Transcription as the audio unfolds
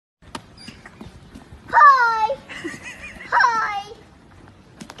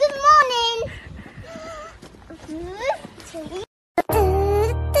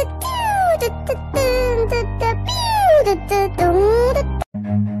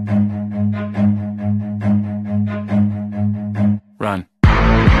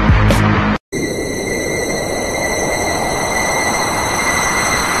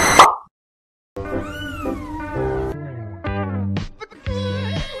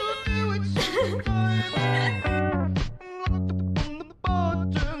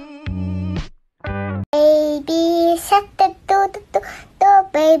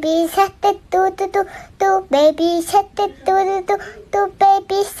baby shark, do baby shark, do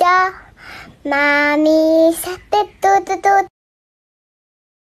baby shark. Mommy shark, do.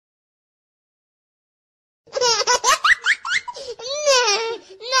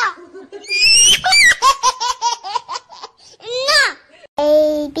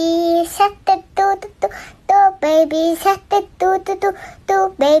 Baby shark, do baby shark, do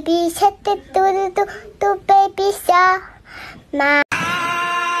baby shark, do baby shark.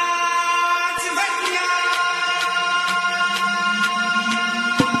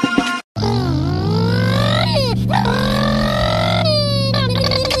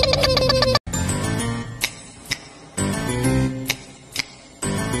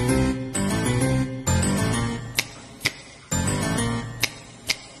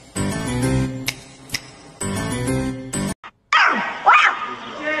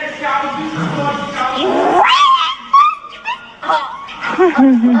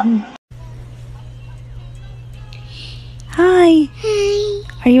 Hi. Hi.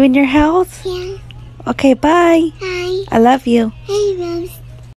 Are you in your house? Yeah. Okay, bye. Hi. I love you. Hey, Rose.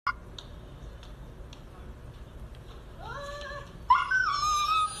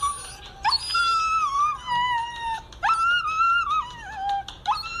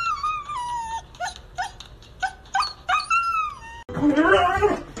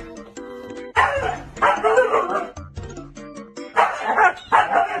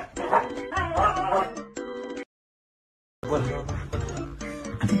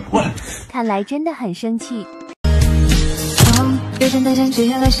 What? 看来真的很生气。有天大家只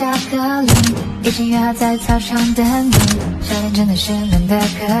下了下课铃，已经约好在操场等你。夏天真的是冷的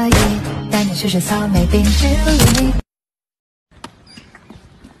可以，带你吃吃草莓冰淇淋。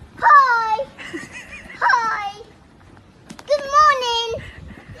Hi. Hi. Good morning.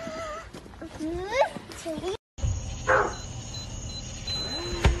 Uh-oh.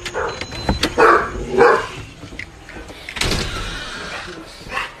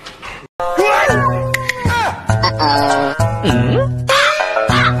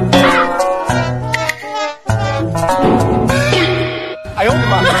 哎呦我的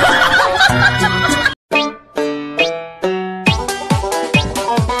妈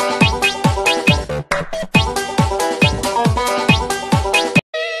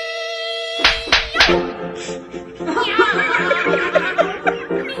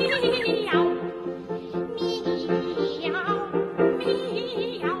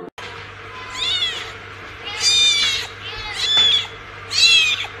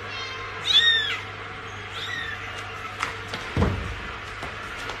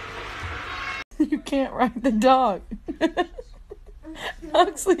You can't ride the dog.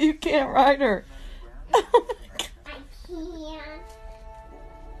 Huxley, you can't ride her. Oh my God.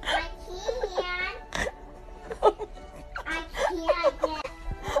 I can't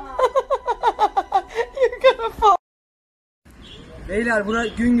You're gonna fall. Beyler bura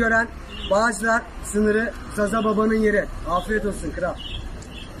gün gören Bağcılar sınırı Zaza Baba'nın yeri. Afiyet olsun kral.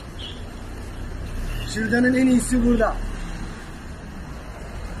 Şırdanın en iyisi burada.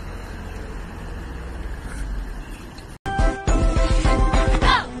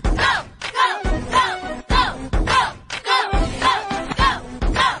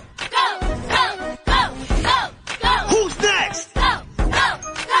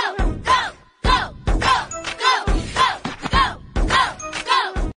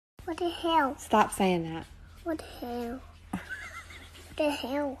 What the hell? Stop saying that. What the hell? What the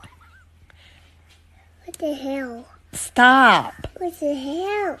hell? What the hell? Stop. What the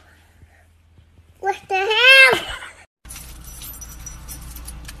hell? What the hell?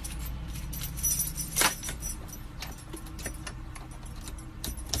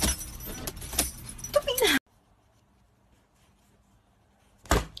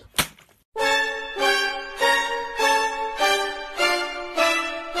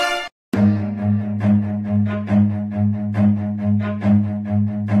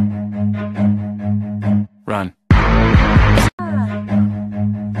 Run.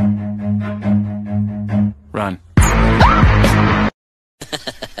 Run.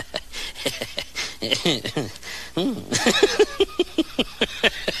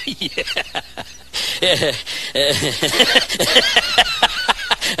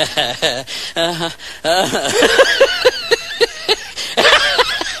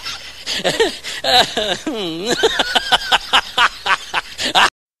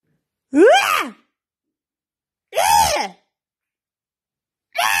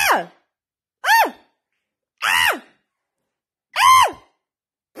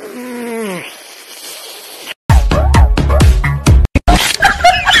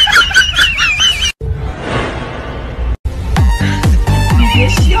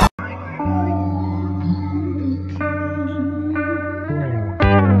 Yes.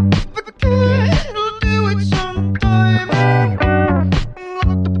 Hi.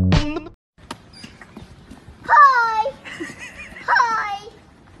 Hi.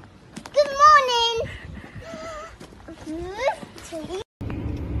 Good morning.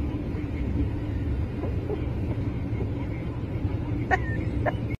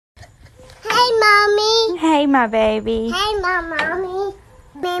 Hey, mommy. Hey, my baby. Hey, my mommy.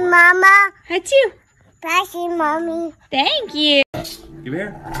 Hey, mama. Achoo. Passy, mommy. Thank you. You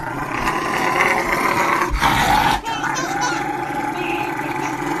here?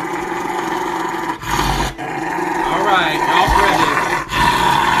 All right, y'all ready?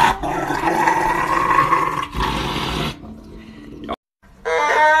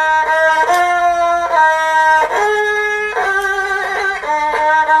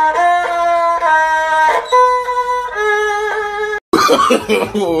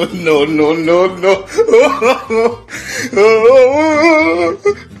 Oh, no, no, no, no.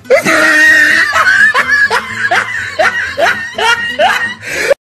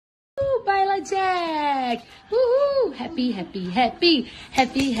 Baila Jack! Woohoo! Happy, happy, happy,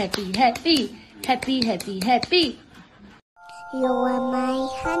 happy, happy, happy, happy, happy, happy. You're my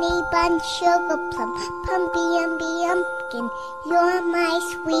honey bun, sugar plum, pumpy umby umpkin. You're my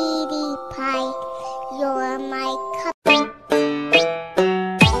sweetie pie. You're my cup.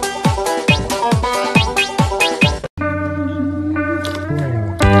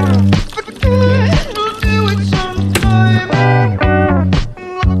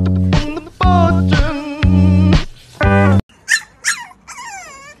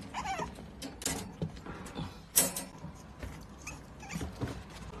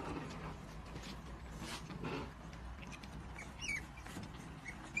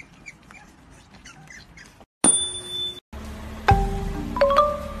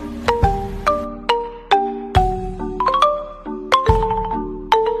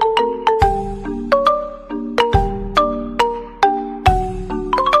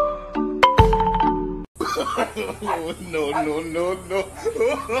 Oh, no, no, no, no.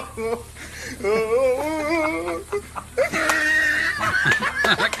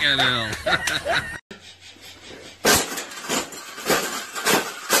 Fucking hell.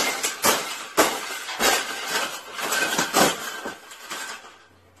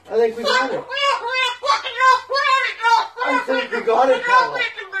 I think we got it. I think we got it, Carla.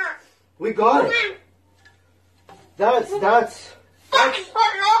 We got it. That's the best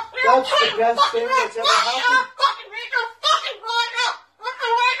thing that's ever happened.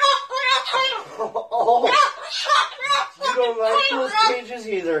 Oh, you don't like those cages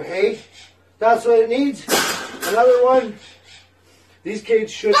either, hey? That's what it needs. Another one. These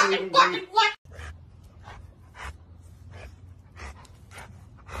cages shouldn't even be.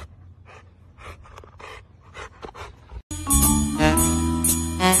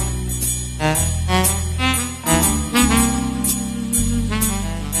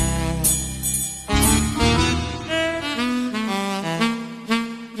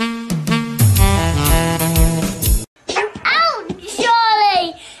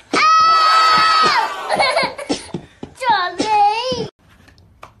 Charlie! Ow! Charlie!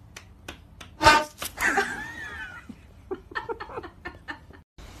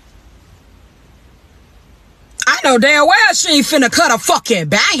 I know damn well she ain't finna cut a fucking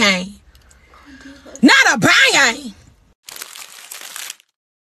bang. Not a bang.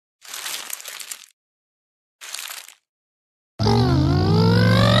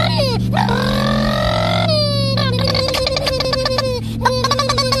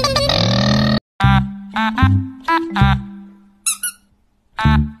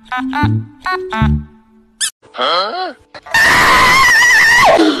 Huh?